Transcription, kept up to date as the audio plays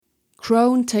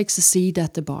Crone takes a seat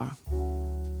at the bar.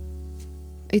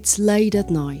 It's late at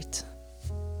night.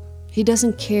 He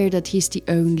doesn't care that he's the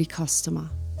only customer.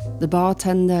 The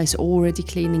bartender is already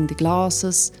cleaning the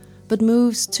glasses, but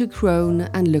moves to Crone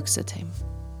and looks at him.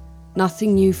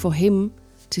 Nothing new for him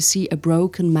to see a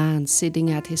broken man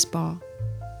sitting at his bar.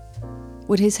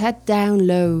 With his head down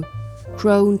low,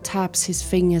 Crone taps his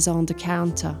fingers on the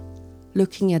counter,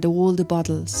 looking at all the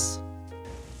bottles.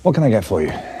 What can I get for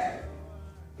you?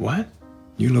 What?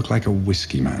 You look like a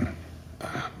whiskey man.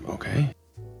 Okay.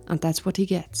 And that's what he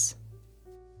gets.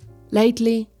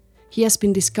 Lately, he has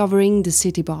been discovering the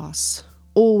city bars,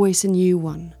 always a new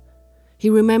one. He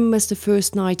remembers the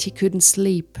first night he couldn't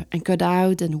sleep and got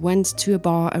out and went to a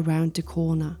bar around the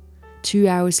corner. 2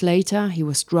 hours later, he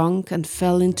was drunk and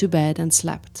fell into bed and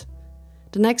slept.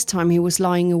 The next time he was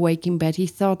lying awake in bed, he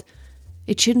thought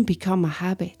it shouldn't become a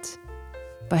habit.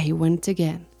 But he went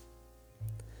again.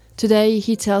 Today,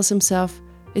 he tells himself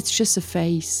it's just a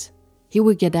phase. He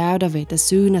will get out of it as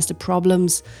soon as the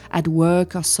problems at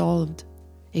work are solved.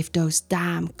 If those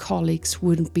damn colleagues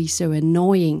wouldn't be so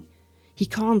annoying, he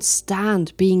can't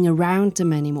stand being around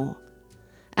them anymore.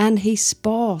 And his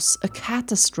boss, a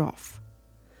catastrophe.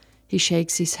 He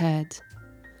shakes his head.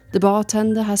 The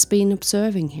bartender has been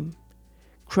observing him.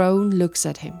 Crone looks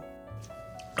at him.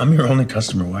 I'm your only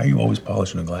customer. Why are you always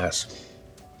polishing a glass?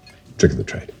 Trick of the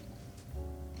trade.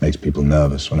 Makes people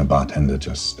nervous when a bartender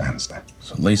just stands there.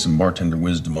 So lay some bartender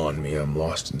wisdom on me. I'm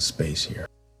lost in space here.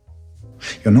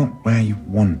 You're not where you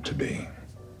want to be.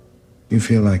 You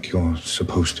feel like you're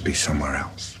supposed to be somewhere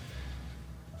else.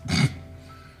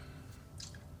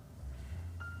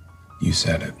 You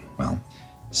said it. Well,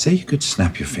 say you could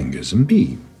snap your fingers and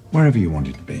be wherever you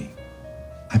wanted to be.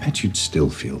 I bet you'd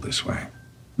still feel this way.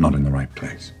 Not in the right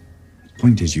place. The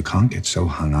point is, you can't get so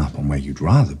hung up on where you'd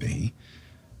rather be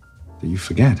that you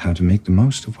forget how to make the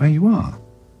most of where you are.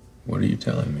 What are you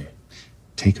telling me?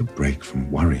 Take a break from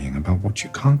worrying about what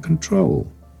you can't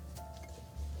control.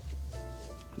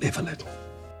 Live a little.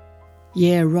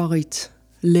 Yeah, right.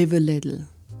 Live a little.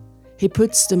 He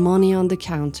puts the money on the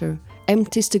counter,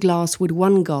 empties the glass with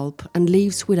one gulp, and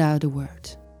leaves without a word.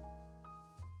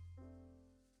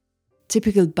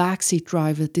 Typical backseat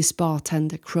driver, this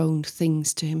bartender, Crone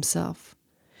thinks to himself.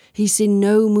 He's in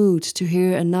no mood to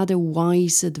hear another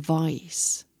wise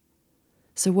advice.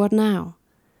 So what now?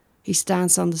 He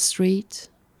stands on the street.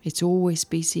 It's always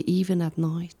busy, even at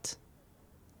night.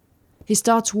 He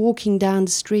starts walking down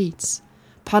the streets,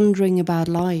 pondering about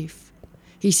life.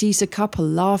 He sees a couple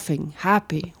laughing,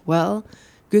 happy. Well,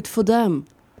 good for them.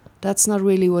 That's not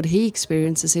really what he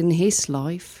experiences in his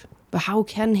life. But how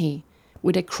can he,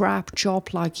 with a crap job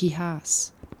like he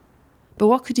has? But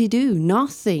what could he do?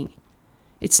 Nothing.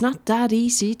 It's not that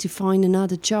easy to find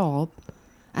another job.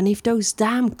 And if those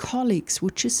damn colleagues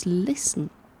would just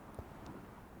listen.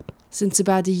 Since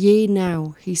about a year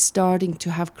now, he's starting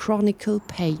to have chronic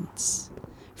pains,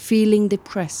 feeling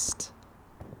depressed.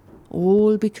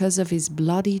 All because of his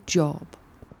bloody job.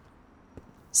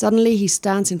 Suddenly he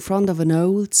stands in front of an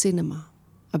old cinema.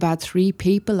 About 3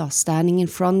 people are standing in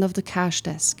front of the cash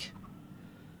desk.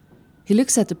 He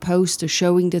looks at the poster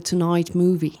showing the Tonight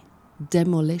movie,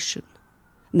 Demolition.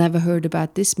 Never heard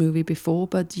about this movie before,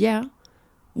 but yeah,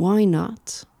 why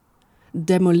not?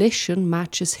 Demolition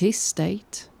matches his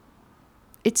state.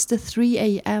 It's the 3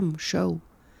 a.m. show.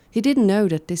 He didn't know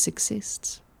that this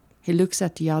exists. He looks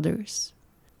at the others.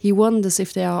 He wonders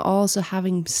if they are also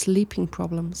having sleeping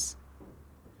problems.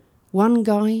 One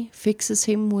guy fixes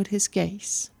him with his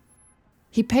gaze.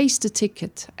 He pays the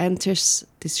ticket, enters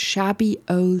this shabby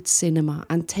old cinema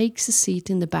and takes a seat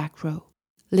in the back row.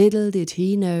 Little did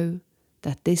he know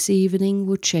that this evening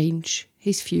would change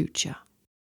his future.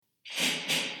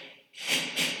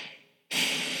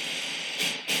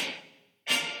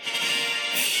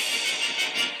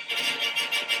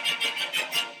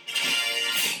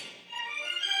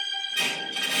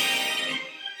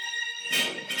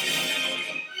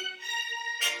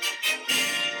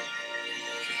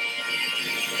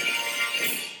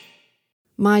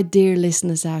 My dear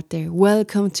listeners out there,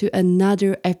 welcome to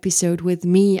another episode with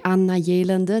me, Anna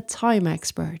Jelen, the time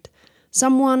expert.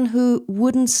 Someone who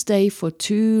wouldn't stay for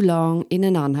too long in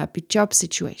an unhappy job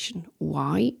situation.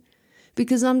 Why?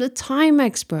 Because I'm the time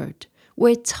expert,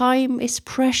 where time is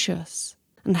precious.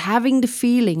 And having the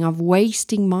feeling of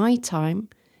wasting my time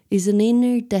is an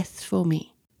inner death for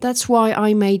me. That's why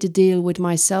I made a deal with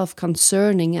myself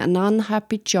concerning an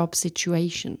unhappy job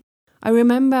situation. I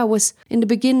remember I was in the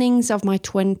beginnings of my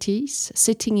 20s,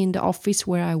 sitting in the office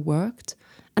where I worked,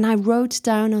 and I wrote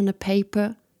down on a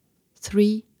paper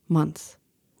 3 months.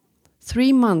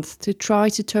 3 months to try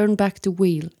to turn back the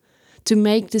wheel, to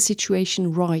make the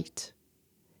situation right.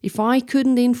 If I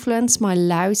couldn't influence my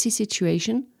lousy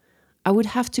situation, I would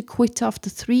have to quit after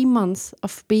 3 months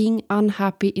of being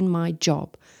unhappy in my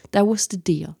job. That was the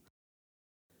deal.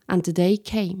 And the day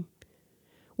came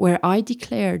where I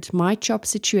declared my job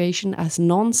situation as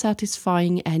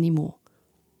non-satisfying anymore.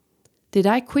 Did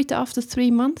I quit after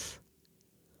 3 months?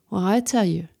 Well, I'll tell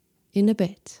you in a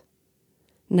bit.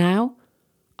 Now,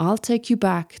 I'll take you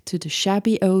back to the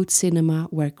shabby old cinema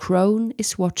where Crone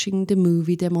is watching the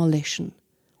movie Demolition.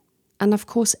 And of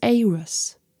course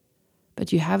Eirus.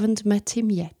 But you haven't met him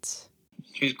yet.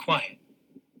 She was quiet.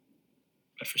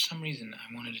 But for some reason,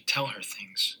 I wanted to tell her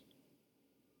things.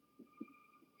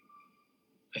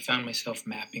 I found myself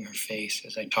mapping her face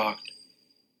as I talked.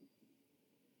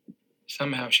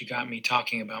 Somehow she got me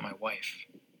talking about my wife.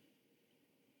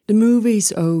 The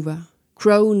movie's over.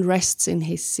 Crone rests in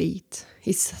his seat.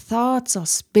 His thoughts are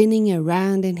spinning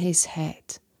around in his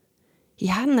head. He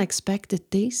hadn't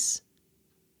expected this.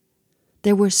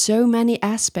 There were so many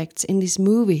aspects in this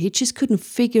movie, he just couldn't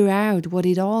figure out what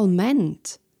it all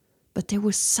meant. But there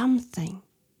was something.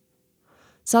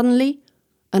 Suddenly,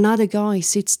 another guy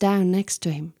sits down next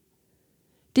to him.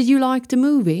 Did you like the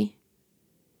movie?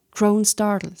 Crone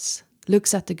startles,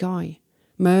 looks at the guy,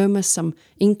 murmurs some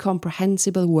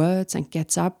incomprehensible words and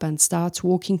gets up and starts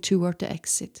walking toward the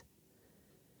exit.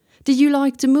 Did you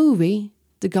like the movie?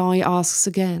 The guy asks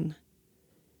again.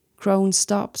 Crone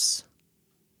stops.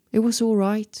 It was all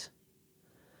right.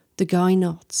 The guy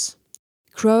nods.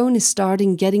 Crone is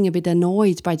starting getting a bit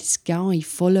annoyed by this guy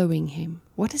following him.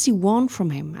 What does he want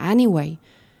from him? Anyway,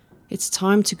 it's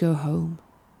time to go home.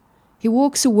 He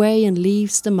walks away and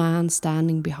leaves the man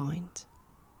standing behind.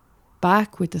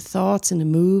 Back with the thoughts in the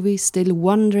movie, still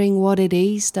wondering what it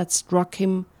is that struck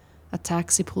him, a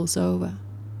taxi pulls over.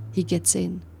 He gets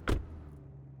in.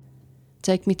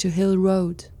 Take me to Hill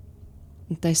Road.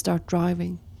 And they start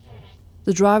driving.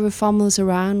 The driver fumbles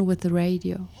around with the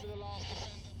radio.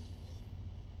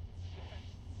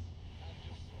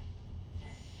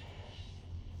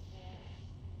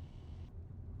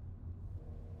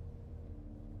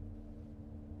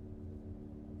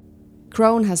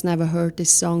 Crone has never heard this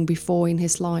song before in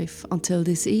his life until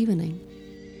this evening.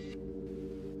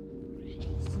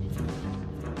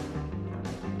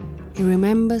 He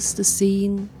remembers the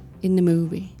scene in the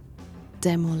movie,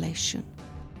 Demolition.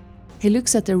 He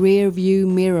looks at the rear view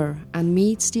mirror and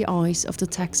meets the eyes of the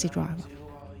taxi driver.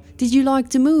 Did you like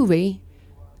the movie?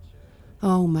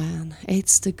 Oh man,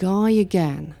 it's the guy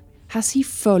again. Has he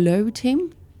followed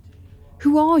him?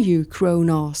 Who are you? Crone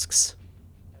asks.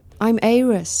 I'm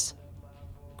Eirus.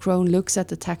 Crone looks at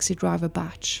the taxi driver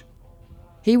badge.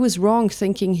 He was wrong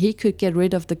thinking he could get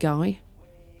rid of the guy.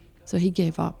 So he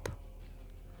gave up.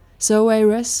 So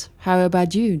Eirus, how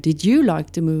about you? Did you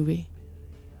like the movie?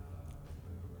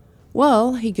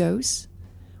 Well, he goes,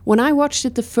 when I watched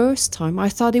it the first time, I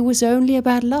thought it was only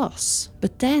about loss.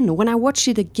 But then, when I watched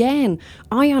it again,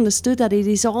 I understood that it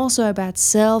is also about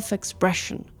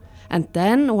self-expression. And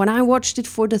then, when I watched it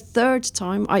for the third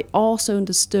time, I also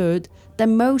understood that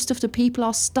most of the people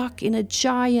are stuck in a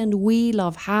giant wheel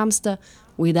of hamster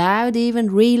without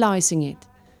even realizing it.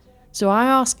 So I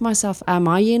asked myself, am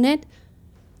I in it?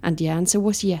 And the answer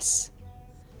was yes.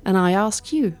 And I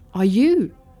ask you, are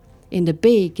you in the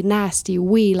big, nasty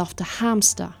wheel of the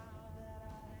hamster?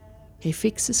 He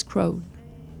fixes Crone,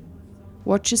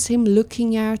 watches him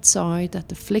looking outside at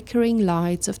the flickering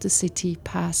lights of the city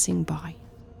passing by.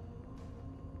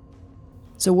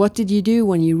 So what did you do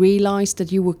when you realized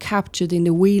that you were captured in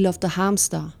the wheel of the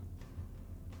hamster?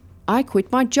 I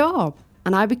quit my job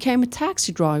and I became a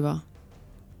taxi driver.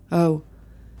 Oh,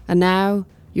 and now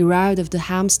you're out of the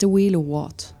hamster wheel or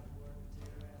what?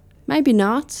 Maybe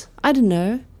not, I don't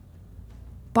know.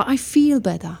 But I feel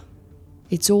better.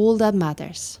 It's all that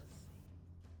matters.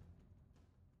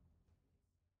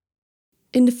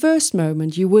 In the first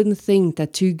moment, you wouldn't think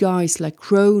that two guys like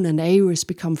Crone and Eirus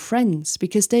become friends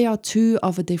because they are two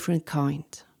of a different kind.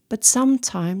 But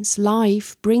sometimes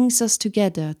life brings us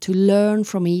together to learn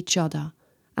from each other,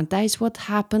 and that is what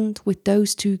happened with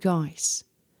those two guys.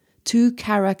 Two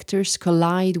characters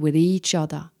collide with each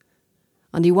other.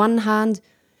 On the one hand,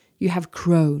 you have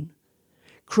Crone,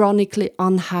 chronically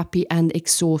unhappy and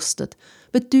exhausted,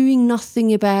 but doing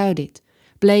nothing about it,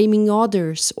 blaming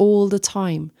others all the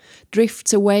time,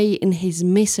 drifts away in his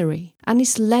misery, and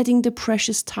is letting the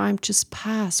precious time just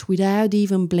pass without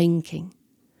even blinking.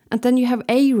 And then you have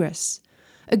Eirus,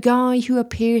 a guy who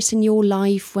appears in your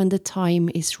life when the time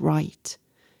is right.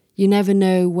 You never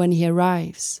know when he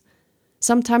arrives.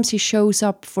 Sometimes he shows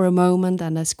up for a moment,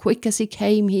 and as quick as he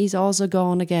came, he's also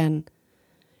gone again.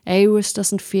 Eros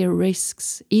doesn't fear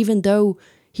risks, even though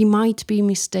he might be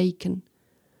mistaken,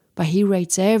 but he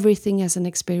rates everything as an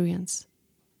experience.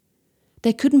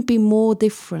 They couldn't be more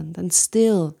different, and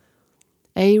still,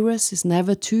 Eros is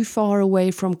never too far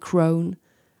away from Crone,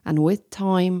 and with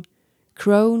time,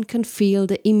 Crone can feel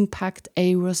the impact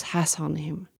Eros has on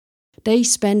him. They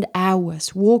spend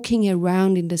hours walking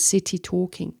around in the city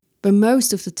talking, but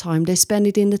most of the time they spend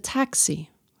it in the taxi,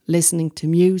 listening to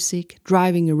music,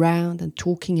 driving around and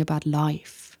talking about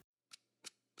life.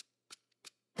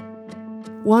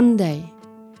 One day,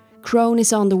 Crone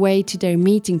is on the way to their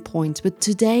meeting point, but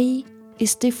today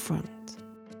is different.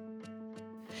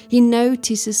 He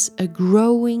notices a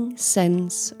growing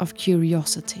sense of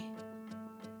curiosity.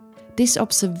 This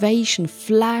observation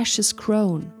flashes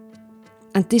Crone.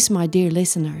 And this, my dear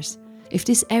listeners, if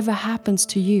this ever happens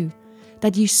to you,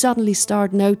 that you suddenly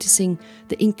start noticing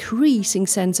the increasing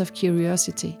sense of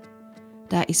curiosity,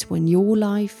 that is when your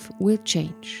life will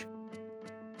change.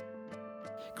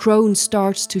 Crone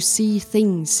starts to see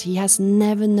things he has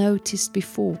never noticed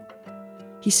before.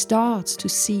 He starts to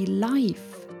see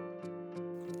life.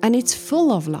 And it's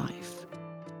full of life.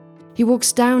 He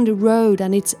walks down the road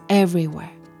and it's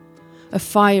everywhere. A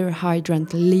fire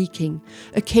hydrant leaking,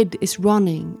 a kid is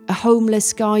running, a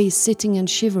homeless guy is sitting and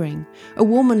shivering, a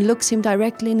woman looks him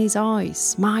directly in his eyes,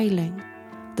 smiling.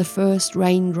 The first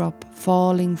raindrop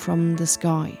falling from the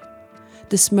sky.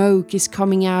 The smoke is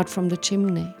coming out from the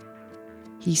chimney.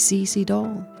 He sees it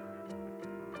all.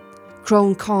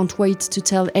 Crone can't wait to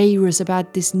tell Eros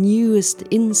about this newest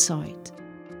insight.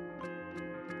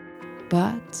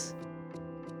 But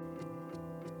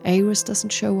Eros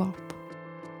doesn't show up.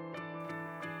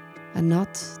 And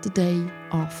not the day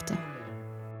after.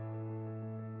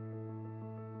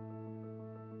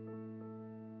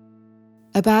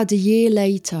 About a year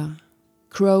later,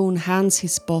 Crone hands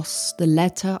his boss the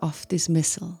letter of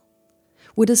dismissal.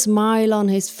 With a smile on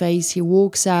his face, he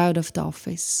walks out of the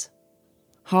office.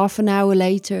 Half an hour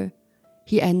later,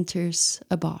 he enters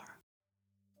a bar.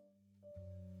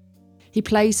 He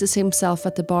places himself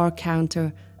at the bar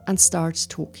counter and starts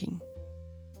talking.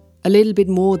 A little bit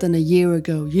more than a year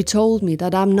ago, you told me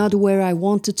that I'm not where I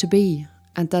wanted to be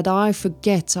and that I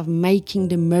forget of making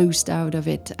the most out of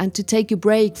it and to take a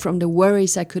break from the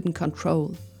worries I couldn't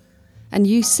control. And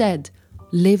you said,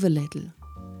 live a little.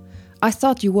 I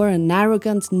thought you were an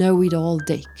arrogant know-it-all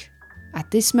dick.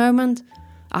 At this moment,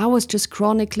 I was just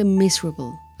chronically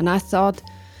miserable and I thought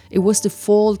it was the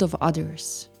fault of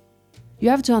others. You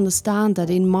have to understand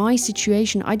that in my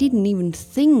situation, I didn't even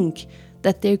think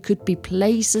that there could be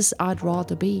places I'd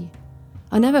rather be.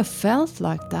 I never felt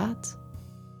like that.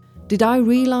 Did I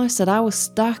realize that I was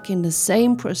stuck in the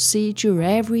same procedure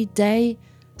every day,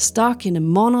 stuck in a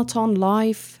monotone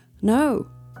life? No.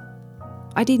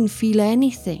 I didn't feel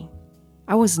anything.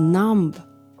 I was numb.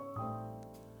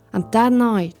 And that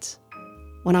night,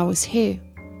 when I was here,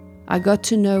 I got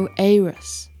to know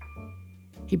Eros.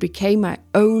 He became my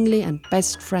only and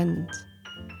best friend.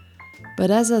 But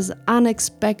as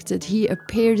unexpected he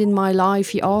appeared in my life,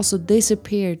 he also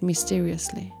disappeared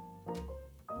mysteriously.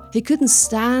 He couldn't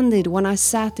stand it when I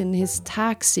sat in his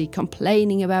taxi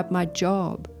complaining about my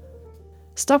job.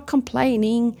 Stop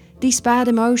complaining, these bad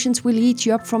emotions will eat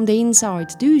you up from the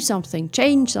inside. Do something,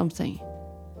 change something.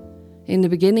 In the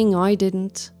beginning I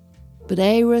didn't, but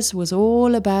Eros was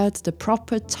all about the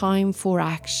proper time for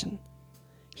action.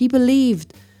 He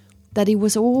believed that it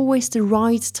was always the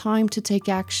right time to take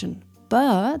action,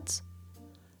 but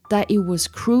that it was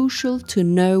crucial to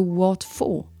know what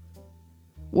for.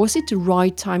 Was it the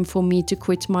right time for me to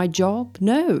quit my job?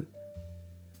 No.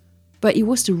 But it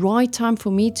was the right time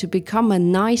for me to become a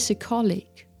nicer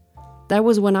colleague. That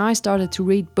was when I started to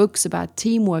read books about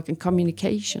teamwork and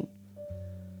communication.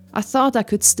 I thought I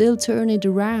could still turn it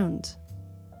around.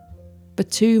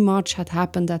 But too much had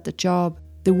happened at the job.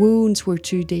 The wounds were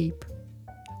too deep.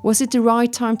 Was it the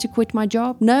right time to quit my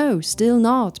job? No, still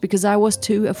not, because I was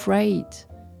too afraid.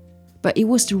 But it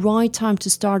was the right time to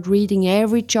start reading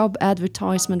every job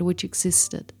advertisement which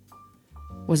existed.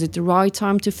 Was it the right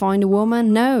time to find a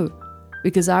woman? No,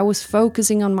 because I was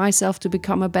focusing on myself to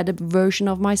become a better version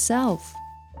of myself.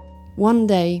 One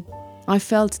day, I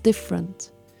felt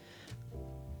different.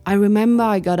 I remember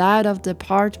I got out of the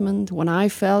apartment when I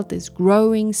felt this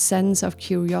growing sense of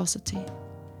curiosity.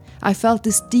 I felt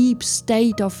this deep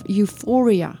state of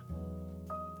euphoria.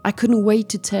 I couldn't wait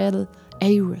to tell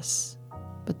Eros,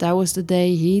 but that was the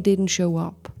day he didn't show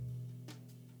up.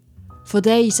 For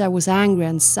days I was angry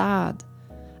and sad,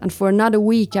 and for another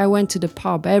week I went to the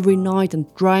pub every night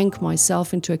and drank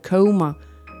myself into a coma.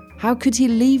 How could he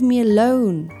leave me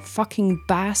alone, fucking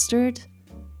bastard?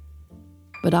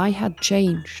 But I had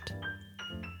changed.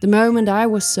 The moment I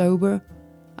was sober,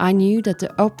 I knew that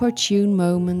the opportune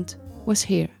moment was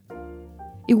here.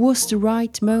 It was the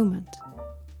right moment.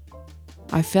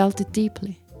 I felt it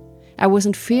deeply. I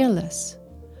wasn't fearless,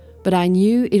 but I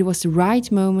knew it was the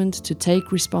right moment to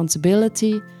take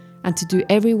responsibility and to do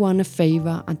everyone a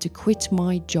favor and to quit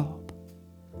my job.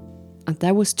 And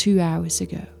that was 2 hours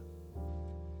ago.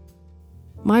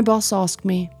 My boss asked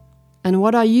me, "And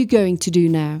what are you going to do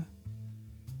now?"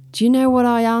 Do you know what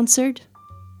I answered?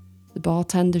 The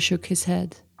bartender shook his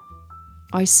head.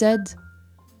 I said,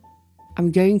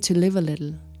 "I'm going to live a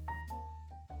little."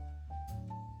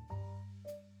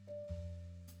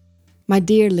 My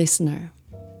dear listener,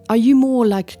 are you more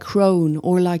like Crone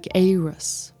or like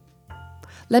Eros?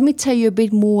 Let me tell you a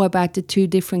bit more about the two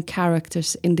different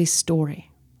characters in this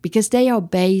story, because they are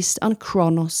based on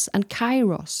Kronos and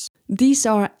Kairos. These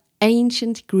are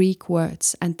ancient Greek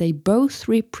words and they both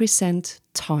represent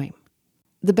time.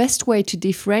 The best way to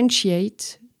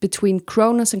differentiate between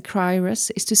Kronos and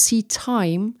Kairos is to see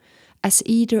time as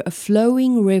either a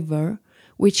flowing river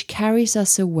which carries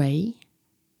us away,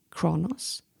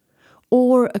 Kronos,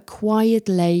 or a quiet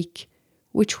lake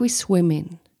which we swim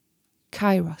in,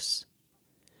 Kairos.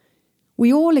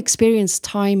 We all experience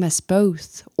time as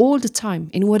both, all the time,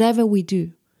 in whatever we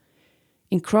do.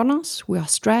 In Kronos, we are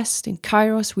stressed, in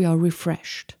Kairos, we are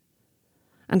refreshed.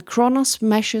 And Kronos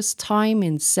measures time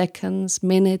in seconds,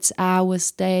 minutes,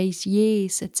 hours, days,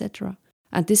 years, etc.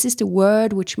 And this is the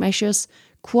word which measures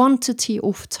quantity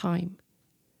of time.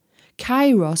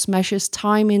 Kairos measures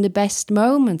time in the best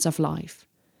moments of life.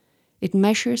 It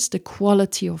measures the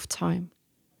quality of time.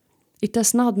 It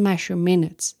does not measure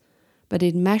minutes, but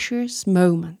it measures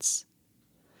moments.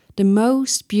 The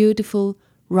most beautiful,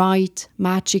 right,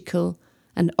 magical,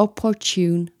 and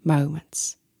opportune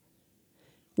moments.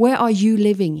 Where are you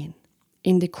living in?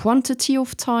 In the quantity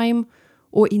of time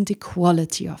or in the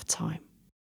quality of time?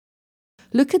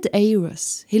 Look at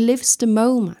Eros. He lives the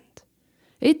moment.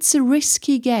 It's a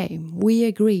risky game, we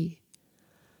agree.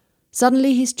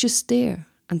 Suddenly he's just there,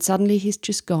 and suddenly he's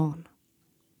just gone.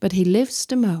 But he lives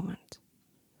the moment.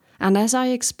 And as I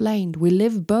explained, we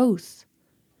live both.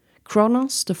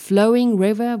 Kronos, the flowing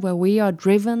river where we are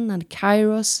driven, and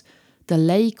Kairos, the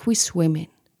lake we swim in.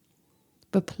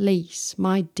 But please,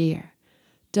 my dear,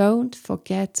 don't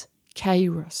forget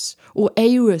Kairos, or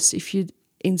Eros if you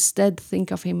instead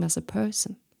think of him as a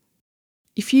person.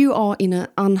 If you are in an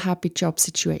unhappy job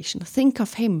situation, think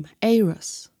of him,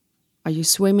 Eros. Are you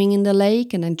swimming in the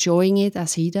lake and enjoying it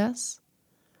as he does?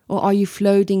 Or are you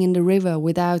floating in the river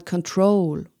without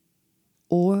control?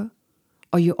 Or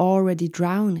are you already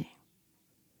drowning?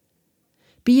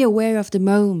 Be aware of the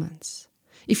moments.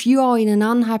 If you are in an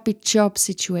unhappy job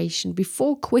situation,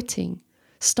 before quitting,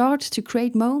 start to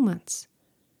create moments.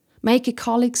 Make a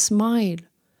colleague smile.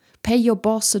 Pay your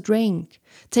boss a drink.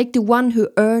 Take the one who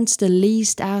earns the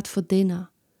least out for dinner.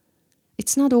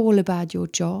 It's not all about your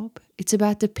job. It's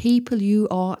about the people you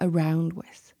are around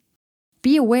with.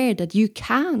 Be aware that you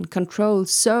can control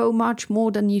so much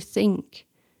more than you think.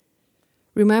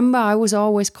 Remember, I was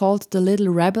always called the little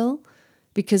rebel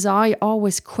because I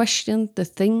always questioned the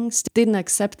things, didn't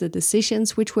accept the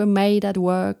decisions which were made at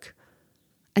work.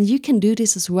 And you can do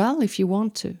this as well if you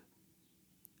want to.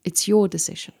 It's your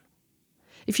decision.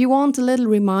 If you want a little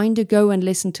reminder, go and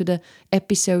listen to the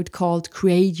episode called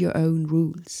Create Your Own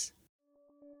Rules.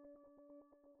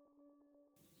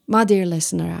 My dear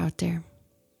listener out there,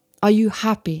 are you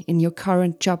happy in your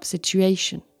current job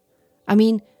situation? I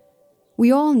mean,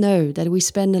 we all know that we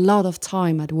spend a lot of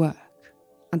time at work.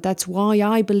 And that's why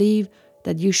I believe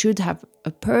that you should have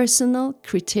a personal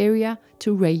criteria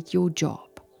to rate your job.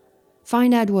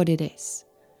 Find out what it is.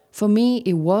 For me,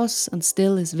 it was and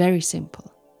still is very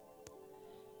simple.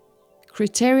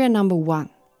 Criteria number 1.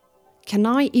 Can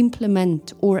I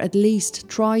implement or at least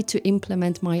try to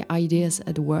implement my ideas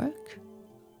at work?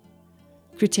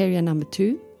 Criteria number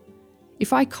 2.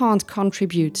 If I can't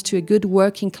contribute to a good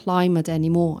working climate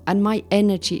anymore and my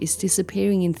energy is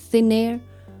disappearing in thin air,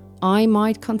 I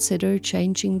might consider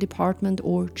changing department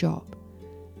or job.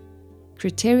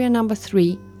 Criteria number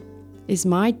 3. Is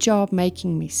my job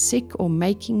making me sick or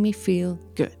making me feel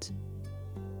good?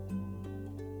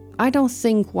 I don't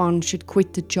think one should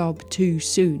quit the job too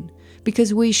soon,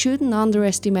 because we shouldn't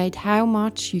underestimate how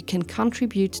much you can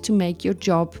contribute to make your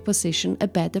job position a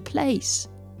better place.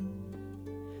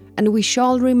 And we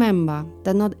shall remember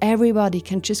that not everybody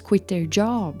can just quit their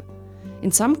job.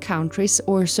 In some countries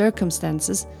or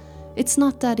circumstances, it's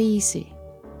not that easy.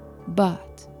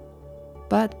 But,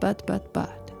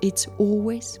 it's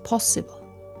always possible.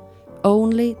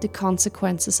 Only the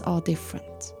consequences are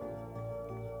different.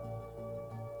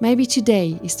 Maybe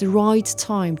today is the right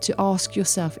time to ask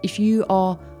yourself if you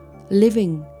are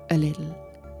living a little,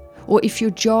 or if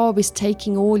your job is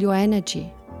taking all your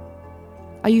energy.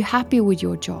 Are you happy with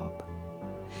your job?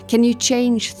 Can you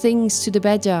change things to the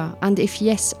better? And if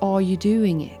yes, are you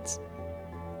doing it?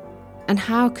 And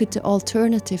how could the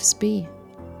alternatives be?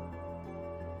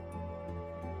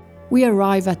 We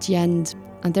arrive at the end,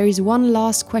 and there is one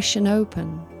last question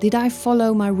open. Did I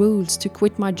follow my rules to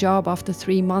quit my job after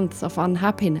 3 months of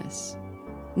unhappiness?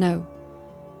 No,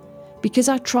 because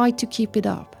I tried to keep it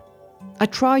up. I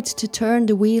tried to turn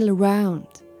the wheel around.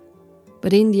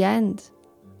 But in the end,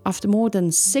 after more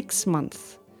than 6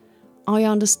 months, I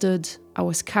understood I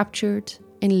was captured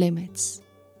in limits.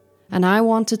 And I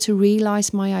wanted to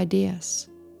realize my ideas.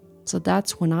 So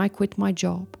that's when I quit my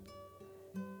job.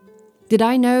 Did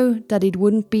I know that it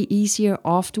wouldn't be easier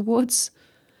afterwards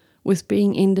with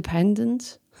being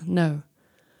independent? No,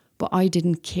 but I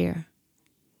didn't care.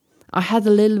 I had a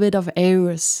little bit of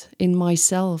errors in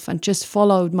myself and just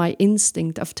followed my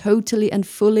instinct of totally and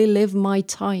fully live my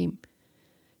time.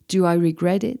 Do I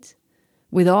regret it?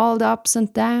 With all the ups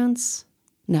and downs?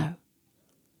 No,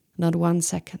 not 1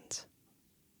 second.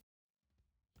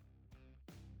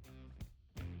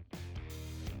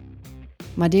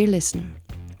 My dear listener,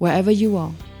 wherever you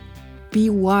are, be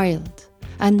wild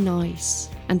and nice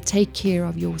and take care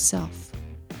of yourself.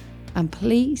 And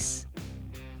please,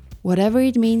 whatever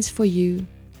it means for you,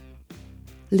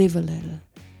 live a little.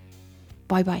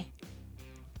 Bye-bye.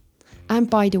 And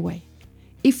by the way,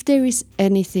 if there is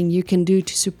anything you can do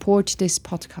to support this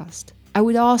podcast, I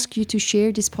would ask you to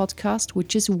share this podcast with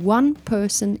just one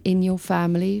person in your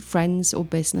family, friends, or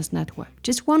business network.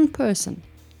 Just one person.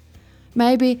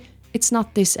 Maybe it's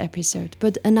not this episode,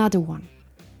 but another one.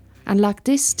 And like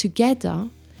this, together,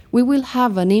 we will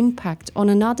have an impact on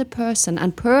another person,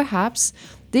 and perhaps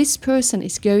this person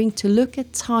is going to look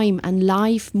at time and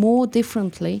life more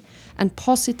differently and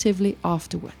positively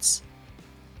afterwards.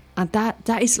 And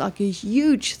that is like a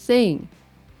huge thing.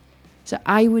 So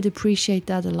I would appreciate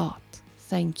that a lot.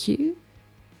 Thank you.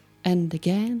 And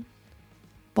again,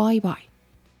 bye-bye.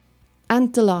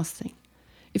 And the last thing,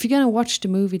 if you're going to watch the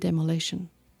movie Demolition,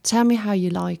 tell me how you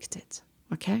liked it,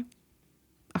 okay?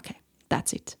 Okay,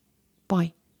 that's it.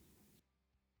 Bye.